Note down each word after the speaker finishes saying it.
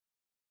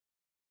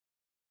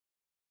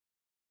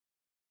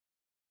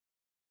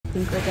I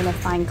think we're gonna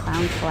find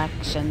clown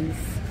collections.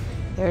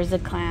 There's a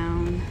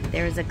clown.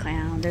 There's a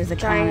clown. There's a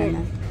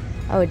clown.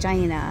 Oh, a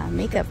giant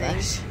makeup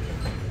brush.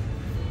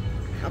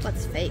 How about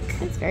it's fake?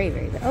 It's very,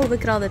 very big. Oh,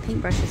 look at all the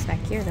paintbrushes back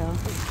here, though.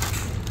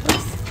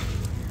 Oops.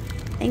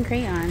 And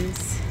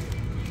crayons.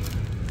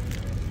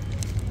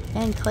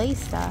 And clay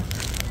stuff.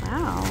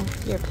 Wow,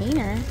 if you're a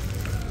painter,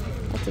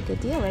 that's a good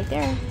deal right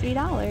there.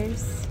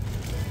 $3.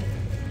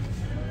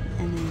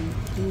 And then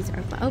these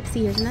are, oh,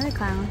 see, here's another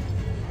clown.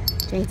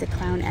 Jay's a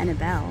clown and a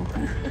bell.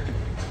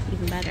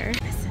 Even better.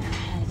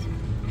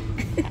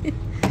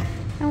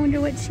 I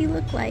wonder what she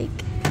looked like.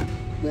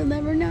 We'll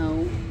never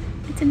know.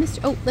 It's a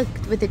mystery. Oh, look,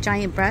 with the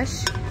giant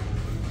brush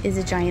is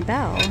a giant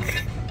bell.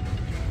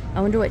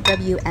 I wonder what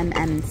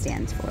WMM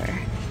stands for.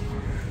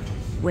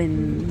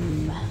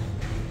 Whim.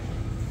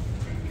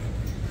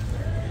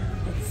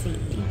 Let's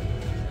see.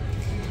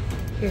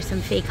 Here's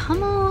some fake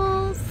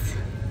Hummels.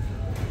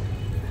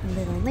 A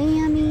little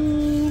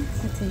lammy.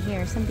 What's in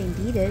here? Something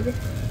beaded.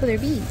 Oh, they're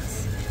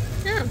beads.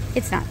 Oh.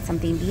 It's not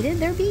something beaded.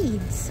 They're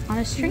beads on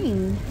a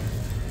string.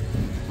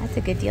 That's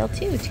a good deal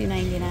too.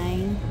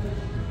 $2.99.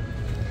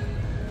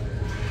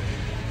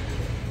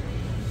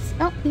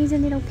 Oh, he's a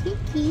little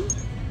piggy.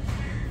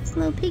 A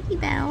little piggy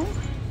bell.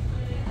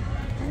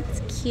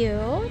 That's cute.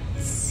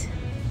 What's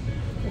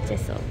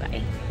this little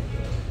guy?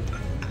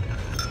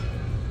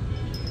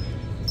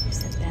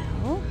 There's a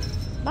bell.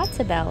 Lots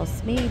of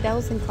bells. Maybe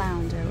bells and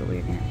clowns are what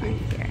we're gonna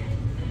find here.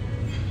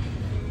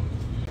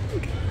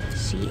 Okay.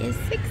 She is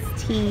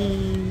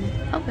 16.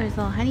 Oh, there's a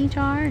little honey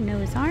jar,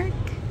 Noah's Ark.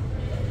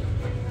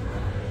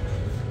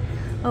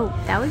 Oh,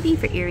 that would be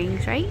for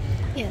earrings, right?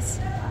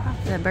 Yes.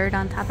 The bird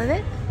on top of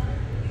it.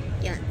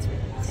 Yeah.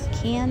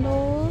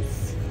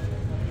 Candles.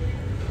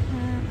 I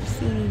don't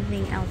see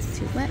anything else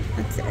to what?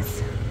 What's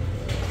this?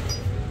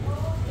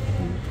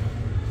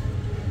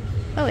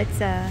 Oh, it's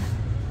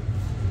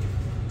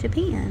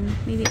Japan.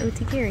 Maybe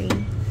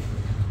Otagiri.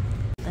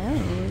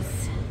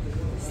 Those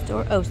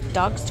store. Oh,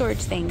 dog storage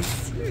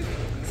things.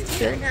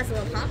 It has a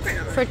little paw print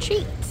on it. For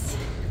treats.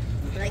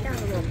 I like that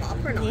has a little paw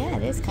print on it. Yeah,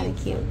 it is kind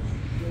of cute.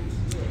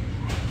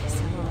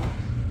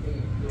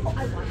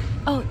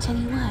 Oh,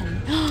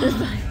 21.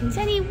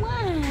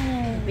 21.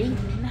 Very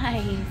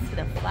nice. With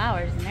the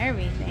flowers and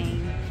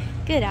everything.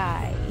 Good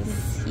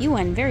eyes. You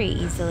won very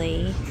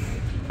easily.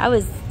 I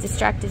was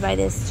distracted by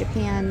this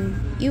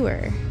Japan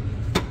ewer.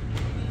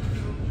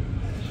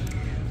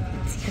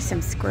 Let's see, here's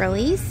some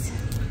squirrelies.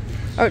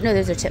 Oh, no,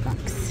 those are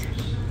chipmunks.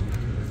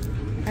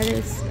 Are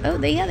those? Oh,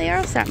 they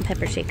are salt and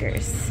pepper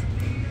shakers.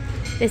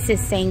 This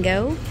is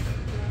Sango.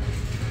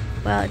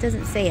 Well, it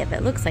doesn't say it, but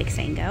it looks like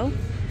Sango.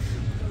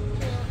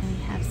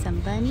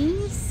 Some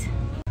bunnies.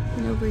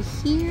 And over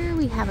here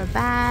we have a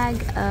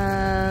bag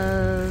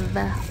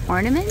of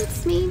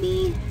ornaments,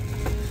 maybe.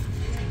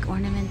 Like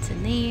ornaments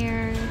in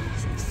there.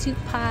 Some soup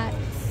pots.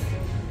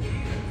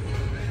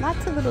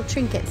 Lots of little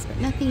trinkets, but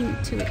nothing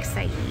too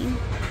exciting.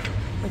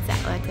 What's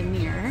that? Like a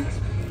mirror.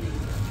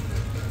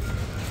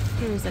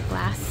 Here's a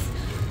glass.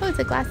 Oh, it's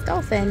a glass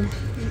dolphin.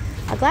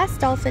 A glass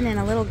dolphin and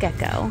a little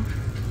gecko.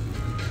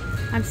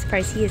 I'm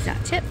surprised he is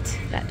not chipped,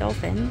 that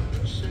dolphin.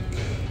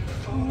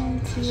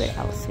 And see what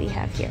else we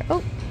have here.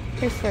 Oh,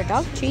 here's for a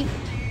dog treat.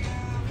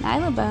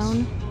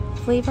 Nylabone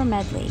flavor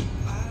medley.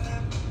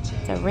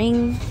 It's a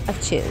ring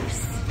of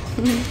chews.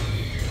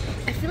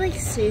 I feel like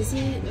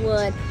Susie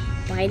would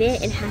bite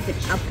it and have it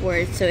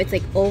upwards so it's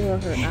like over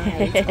her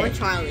eyes. Or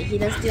Charlie. He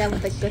does do that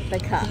with the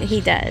cup.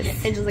 He does.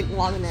 And just like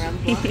walking around.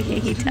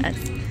 He does.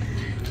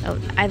 Oh,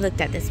 I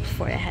looked at this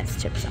before. It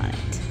has chips on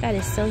it. That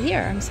is still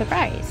here. I'm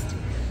surprised.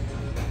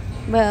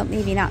 Well,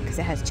 maybe not because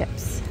it has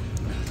chips.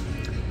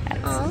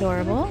 That's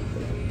adorable.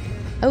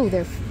 Oh,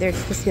 they're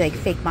supposed to be like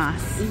fake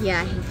moss.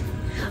 Yeah.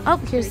 Oh,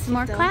 here's some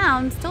more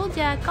clowns. Told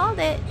ya, called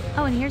it.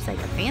 Oh, and here's like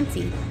a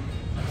fancy.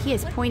 He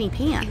has pointy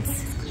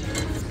pants.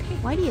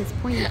 Why do he has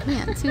pointy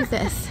pants? Who's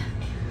this?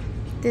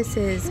 This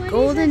is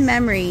Golden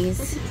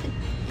Memories.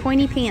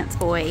 Pointy pants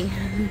boy.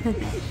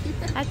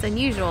 That's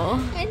unusual.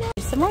 I know.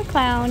 Some more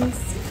clowns.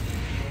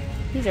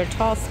 These are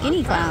tall,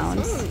 skinny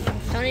clowns.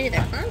 Donated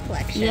their clown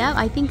collection. Yeah,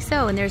 I think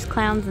so. And there's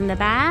clowns in the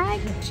bag.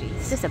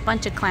 It's just a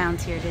bunch of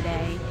clowns here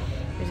today.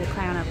 There's a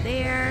clown up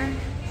there.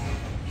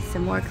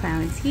 Some more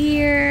clowns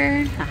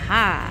here.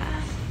 Haha.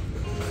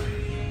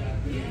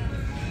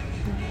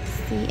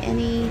 See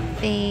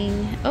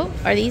anything? Oh,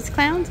 are these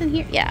clowns in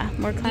here? Yeah,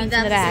 more clowns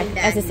in the bag.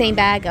 That's the same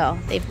bag. Oh,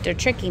 they're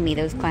tricking me,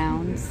 those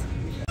clowns.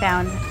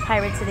 Found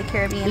Pirates of the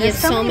Caribbean. There's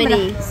so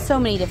many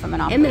different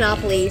Monopolies. And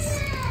Monopolies.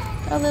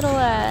 Oh, little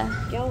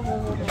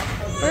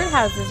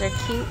birdhouses are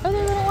cute. Oh,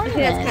 they're little ornaments.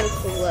 Okay, that's kind of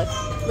cool.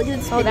 Look at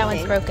this. Oh, that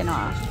one's broken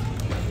off.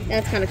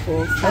 That's kind of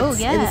cool. Oh,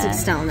 yeah. This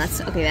is stone.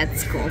 That's okay.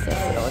 That's cool. This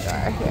little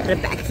jar here.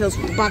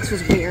 The box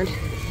was weird.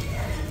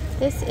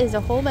 This is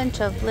a whole bunch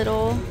of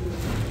little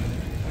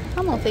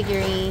Hummel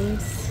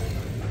figurines.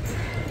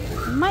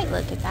 Might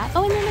look at that.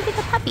 Oh, and then look at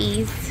the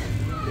puppies.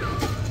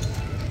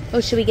 Oh,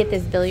 should we get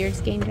this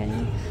billiards game,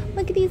 Jenny?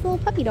 Look at these little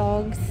puppy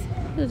dogs.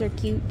 Those are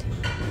cute.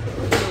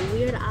 Look at a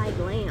weird-eyed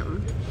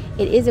lamb.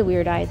 It is a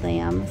weird-eyed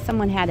lamb.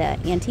 Someone had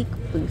an antique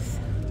booth.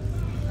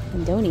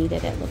 and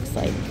donated, it looks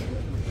like.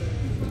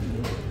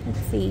 Let's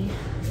see.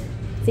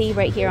 See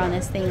right here on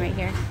this thing right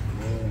here.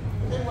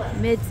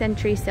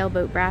 Mid-century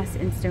sailboat brass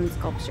and stone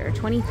sculpture,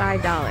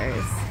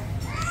 $25.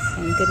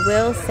 And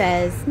Goodwill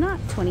says not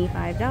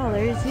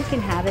 $25. You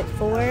can have it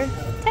for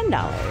 $10.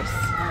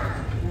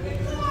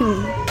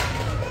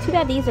 Too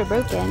bad these are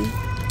broken.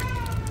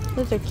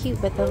 Those are cute,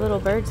 but the little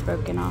bird's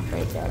broken off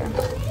right there.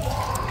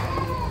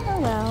 Oh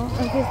well.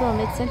 Oh, here's a little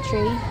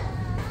mid-century.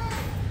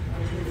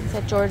 It's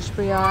at George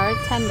Briard,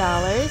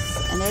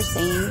 $10. And they're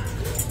saying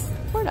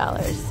 $4.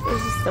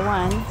 There's just the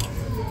one.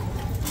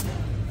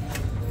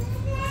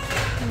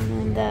 And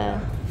then the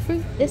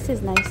fruit, this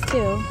is nice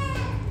too.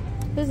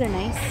 Those are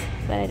nice,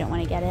 but I don't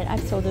want to get it.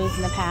 I've sold those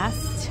in the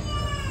past.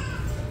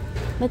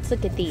 Let's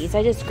look at these.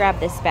 I just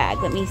grabbed this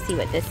bag. Let me see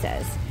what this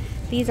says.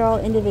 These are all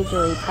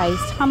individually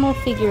priced Hummel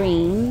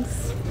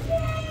figurines.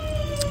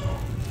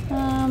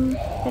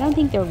 I don't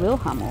think they're real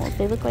Hummels.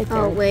 They look like they're...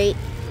 Oh, wait.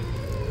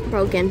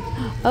 Broken.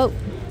 Oh,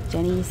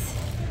 Jenny's.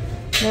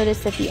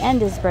 Notice that the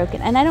end is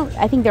broken. And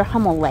I think they're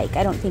Hummel-like.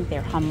 I don't think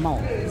they're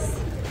Hummels.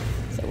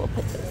 So we'll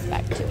put those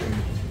back too.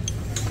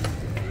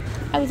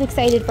 I was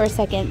excited for a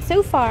second.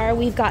 So far,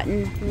 we've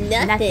gotten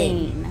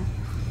nothing.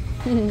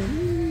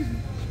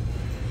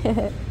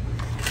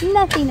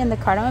 Nothing in the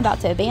cart. I'm about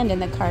to abandon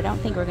the cart. I don't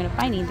think we're going to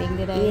find anything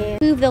today.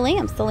 Yeah. Move the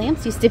lamps. The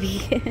lamps used to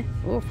be...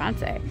 oh,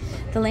 fancy.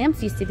 The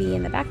lamps used to be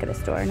in the back of the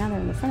store. Now they're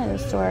in the front of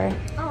the store.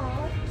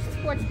 Oh,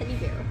 sports teddy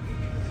bear.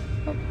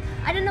 Oh.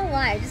 I don't know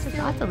why. I just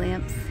feel... Lots of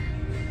lamps.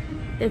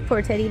 The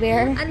poor teddy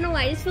bear. I don't know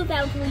why. I just feel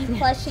bad with these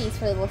plushies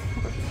for the little...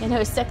 You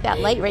know, stuck that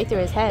light right through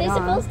his head. They're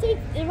supposed to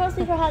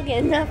be for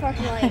hugging, not for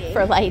lighting.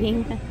 For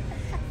lighting.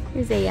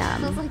 There's a...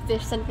 Feels like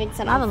there's something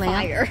set on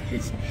fire.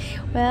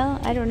 Well,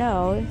 I don't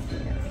know.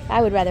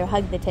 I would rather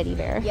hug the teddy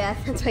bear. Yeah,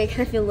 that's why I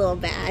kind of feel a little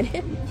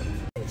bad.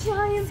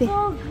 Giant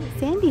bug.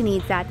 Sandy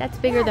needs that. That's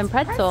bigger than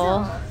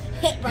pretzel.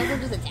 Pretzel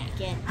just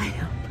attack it. I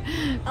know.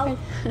 Oh,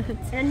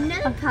 and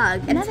another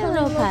pug. Another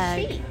little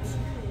pug.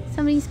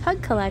 Somebody's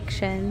pug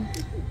collection.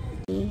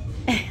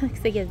 It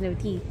looks like he has no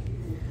teeth.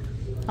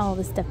 All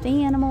the stuffed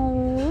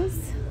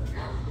animals.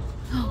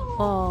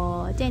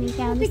 Oh, Danny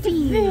found the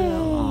teeth.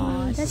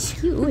 Oh, that's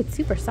cute. Ooh, it's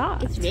super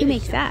soft. Who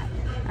makes that?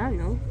 I don't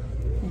know.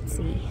 Let's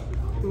see.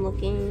 I'm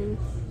looking.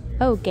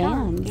 Oh,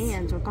 Gans.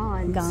 Gans or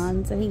Gans.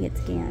 Gans. I think it's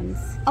Gans.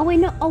 Oh, wait,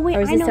 no. Oh, wait.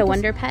 Or is this a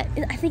Wonder Pet?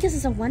 I think this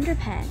is a Wonder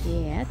Pet.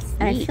 Yeah, it's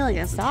And neat. I feel like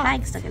there's a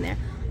tag stuck in there.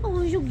 Oh,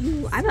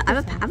 I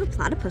have a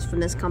platypus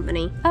from this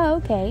company. Oh,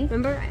 okay.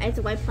 Remember, it's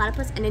a white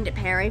platypus. I named it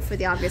Perry for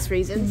the obvious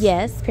reasons.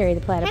 Yes, Perry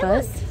the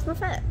platypus. Hey, look,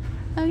 Smurfette.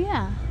 Oh,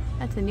 yeah.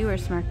 That's a newer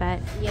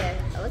Smurfette. Yeah.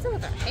 What's up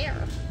with her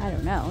hair? I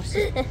don't know.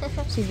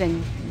 She's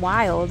been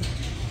wild.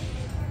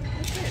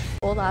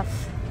 Pulled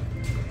off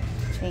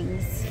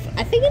things.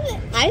 I think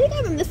I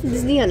remember this from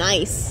Disney on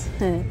Ice.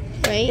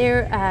 Right?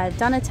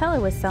 Donatella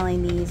was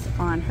selling these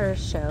on her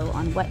show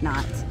on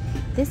Whatnot.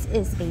 This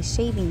is a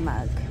shaving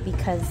mug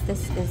because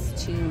this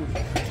is to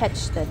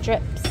catch the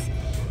drips.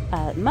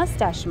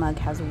 Mustache mug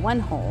has one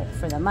hole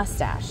for the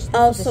mustache.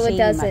 Oh, so it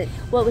doesn't.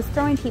 Well, it was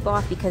throwing people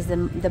off because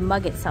the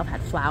mug itself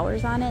had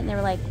flowers on it, and they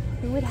were like,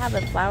 "Who would have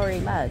a flowery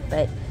mug?"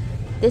 But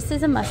this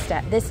is a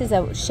mustache. This is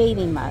a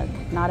shaving mug,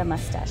 not a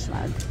mustache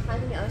mug.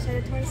 On the other side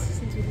of toys,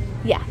 since we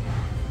didn't. Yeah.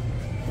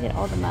 Look at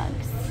all the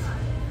mugs.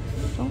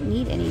 Don't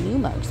need any new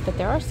mugs, but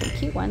there are some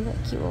cute ones.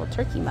 A cute little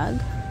turkey mug.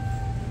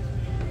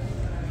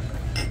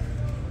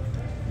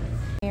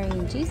 Mary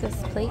and Jesus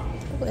plate.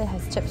 Oh, it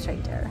has chips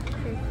right there.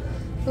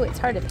 Oh, it's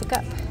hard to pick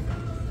up.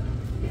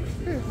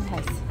 It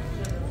has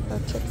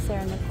little chips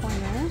there in the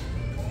corner.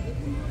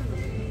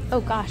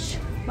 Oh gosh,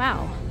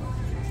 wow.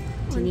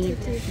 Do you need 1,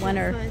 2, 3, 4, one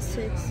or 5,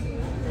 6,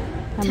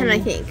 10? Many? I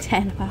think.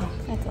 10. Wow,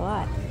 that's a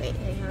lot. Wait,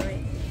 hang on,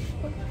 wait.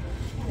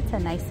 That's a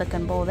nice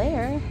looking bowl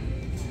there.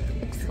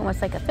 Looks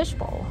almost like a fish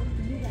bowl.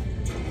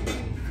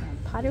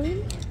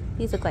 Pottery.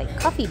 These look like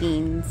coffee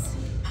beans.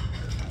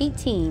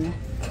 18.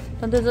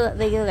 Don't those look,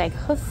 they look like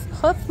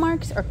hoof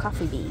marks or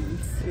coffee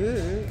beans?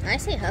 I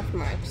say hoof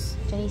marks.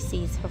 Jenny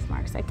sees hoof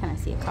marks. I kind of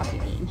see a coffee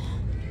bean.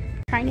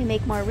 Trying to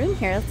make more room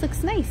here. This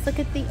looks nice. Look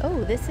at the,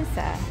 oh, this is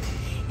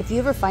if you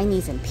ever find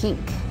these in pink,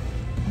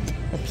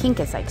 the pink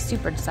is like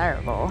super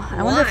desirable.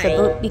 I wonder if the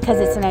blue, because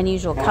it's an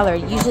unusual color.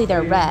 Usually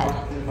they're red.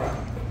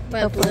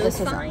 But blue's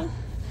fine?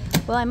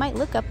 Well, I might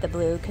look up the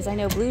blue because I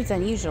know blue's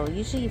unusual.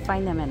 Usually you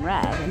find them in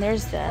red. And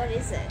there's the... What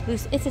is it? Blue,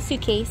 it's a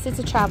suitcase. It's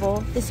a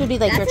travel. This would be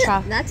like your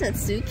travel... That's a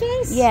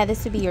suitcase? Yeah,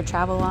 this would be your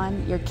travel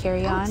on, your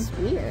carry-on. That's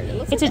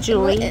weird. It's a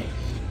jewelry.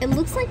 It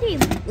looks like a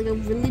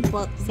really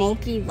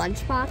bulky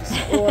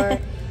lunchbox or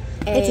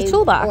it's a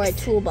toolbox. Or a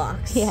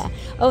toolbox. Yeah.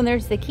 Oh, and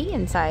there's the key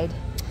inside.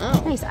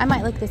 Oh. Nice. I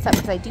might look this up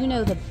because I do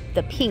know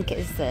the pink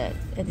is the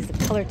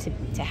color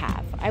to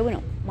have. I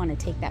wouldn't want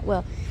to take that.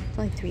 Well, it's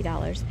only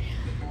 $3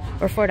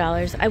 or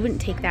 $4. I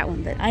wouldn't take that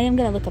one, but I am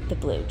going to look up the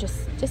blue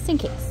just in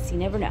case. You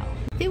never know.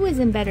 If it was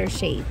in better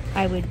shape,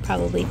 I would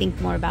probably think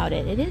more about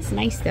it. It is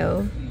nice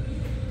though,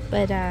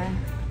 but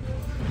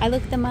I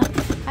looked them up.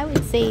 I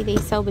would say they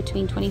sell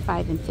between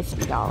 $25 and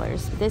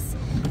 $50. This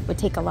would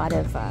take a lot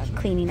of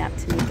cleaning up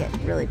to make it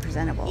really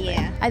presentable.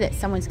 Yeah. I bet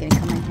someone's going to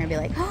come in here and be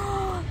like,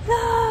 oh,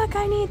 look,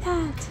 I need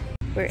that.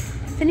 We're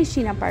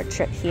finishing up our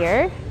trip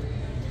here.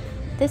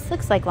 This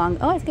looks like oh,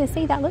 I was going to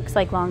say that looks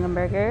like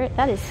Longaberger.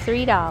 That is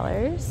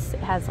 $3. It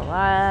has a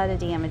lot of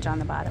damage on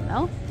the bottom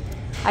though.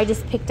 I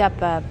just picked up,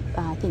 I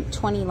think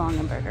 20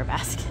 Longaberger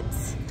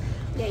baskets.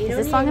 Yeah, you is don't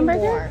this need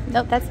Longaberger?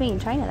 Nope, that's made in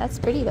China. That's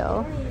pretty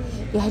though.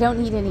 Yeah, I don't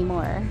need any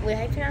more. Wait,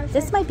 I pronounce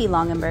This it? might be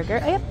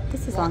Longaberger. Oh, yep,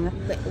 this is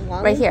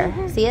Longaberger? Right here.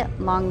 See it?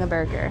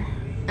 Longaberger.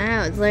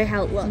 Oh, it's literally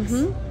how it looks.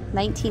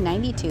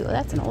 1992. Oh,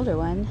 that's an older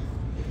one.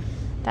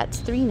 That's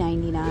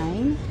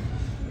 $3.99.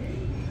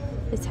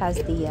 This has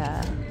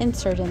the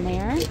insert in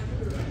there.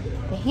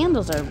 The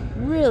handles are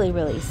really,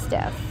 really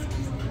stiff.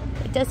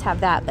 It does have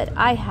that, but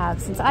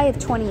since I have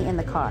 20 in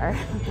the car,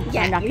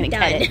 Yeah, I'm not going to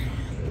cut it. done.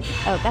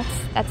 Oh,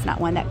 that's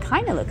not one. That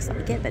kind of looks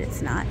like it, but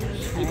it's not. All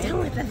right. Done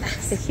with the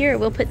best. So here,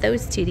 we'll put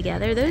those two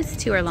together. Those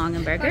two are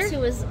Longaberger. First it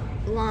was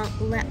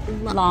Longaberger.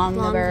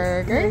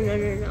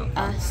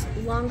 No.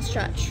 Long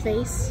stretch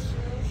face.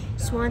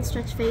 Swan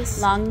stretch face.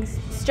 Long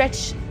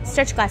stretch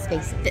glass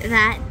face.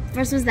 That.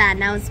 First was that,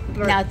 now it's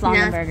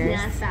Longabergers.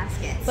 Now it's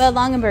baskets. Well,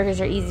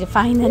 Longabergers are easy to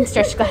find than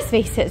stretch glass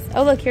faces.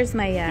 Oh, look, here's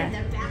my they're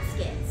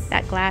baskets.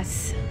 that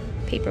glass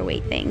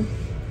paperweight thing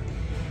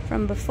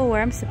from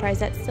before. I'm surprised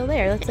that's still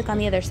there. Let's look on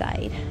the other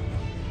side.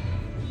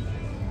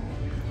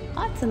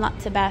 Lots and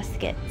lots of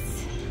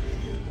baskets.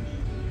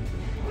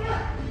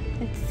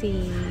 Let's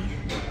see.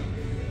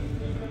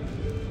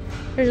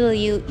 There's a little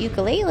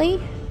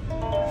ukulele.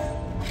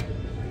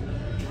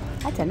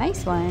 That's a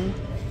nice one.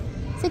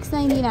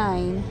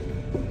 $6.99.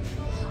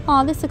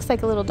 Oh, this looks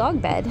like a little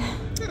dog bed.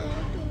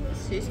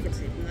 Susie could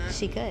sleep in that.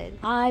 She could.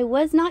 I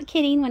was not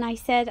kidding when I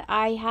said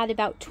I had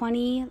about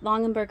 20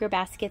 Longaberger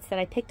baskets that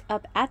I picked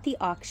up at the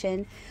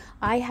auction.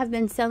 I have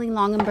been selling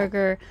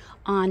Longaberger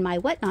on my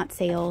Whatnot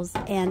sales,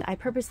 and I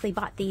purposely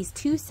bought these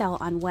to sell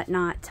on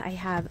Whatnot. I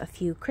have a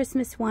few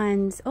Christmas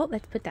ones. Oh,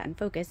 let's put that in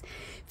focus.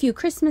 A few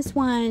Christmas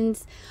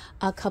ones,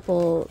 a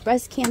couple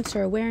breast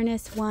cancer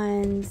awareness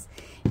ones,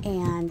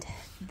 and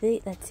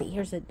let's see,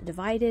 here's a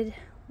divided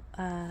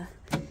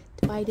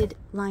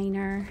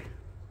liner.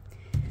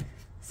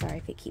 Sorry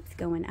if it keeps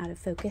going out of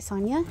focus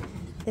on you.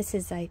 This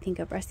is, I think,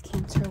 a breast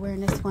cancer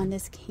awareness one.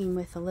 This came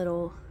with a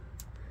little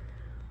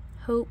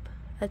hope.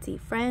 Let's see,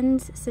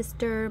 friends,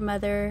 sister,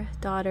 mother,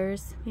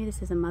 daughters. Maybe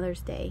this is a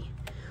Mother's Day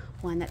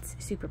one. That's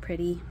super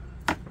pretty.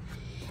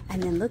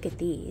 And then look at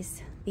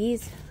these.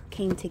 These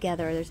came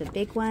together. There's a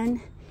big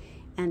one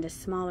and a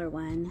smaller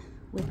one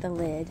with the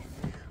lid,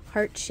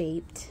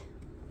 heart-shaped.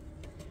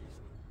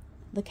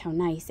 Look how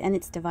nice. And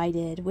it's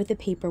divided with the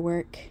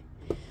paperwork.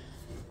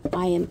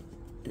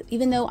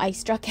 Even though I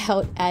struck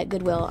out at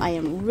Goodwill, I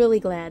am really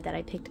glad that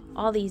I picked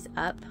all these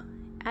up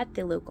at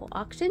the local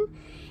auction.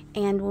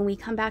 And when we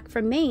come back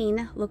from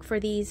Maine, look for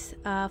these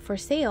for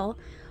sale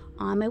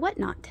on my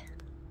Whatnot.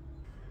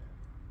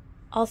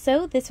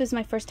 Also, this was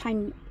my first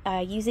time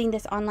using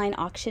this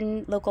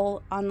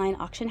local online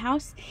auction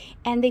house,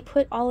 and they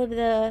put all of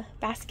the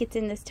baskets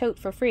in this tote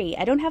for free.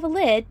 I don't have a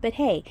lid, but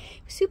hey,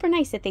 super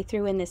nice that they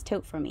threw in this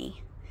tote for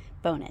me.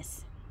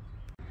 Bonus.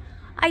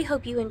 I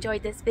hope you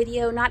enjoyed this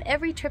video. Not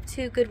every trip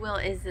to Goodwill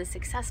is a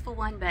successful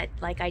one, but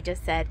like I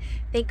just said,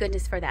 thank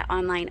goodness for that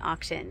online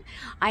auction.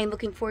 I am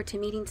looking forward to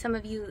meeting some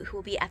of you who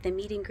will be at the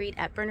meet and greet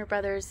at Burner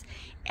Brothers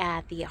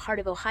at the Heart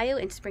of Ohio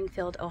in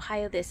Springfield,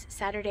 Ohio this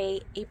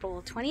Saturday,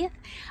 April 20th.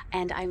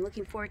 And I'm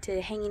looking forward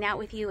to hanging out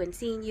with you and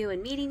seeing you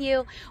and meeting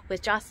you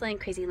with Jocelyn,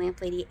 Crazy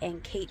Lamp Lady,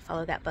 and Kate,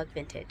 Follow That Bug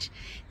Vintage.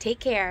 Take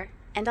care,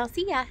 and I'll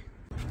see ya.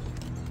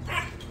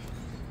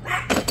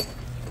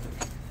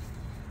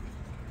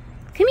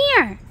 Come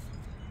here.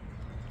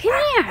 Come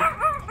here.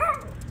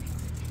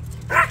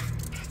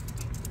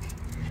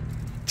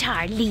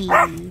 Charlie.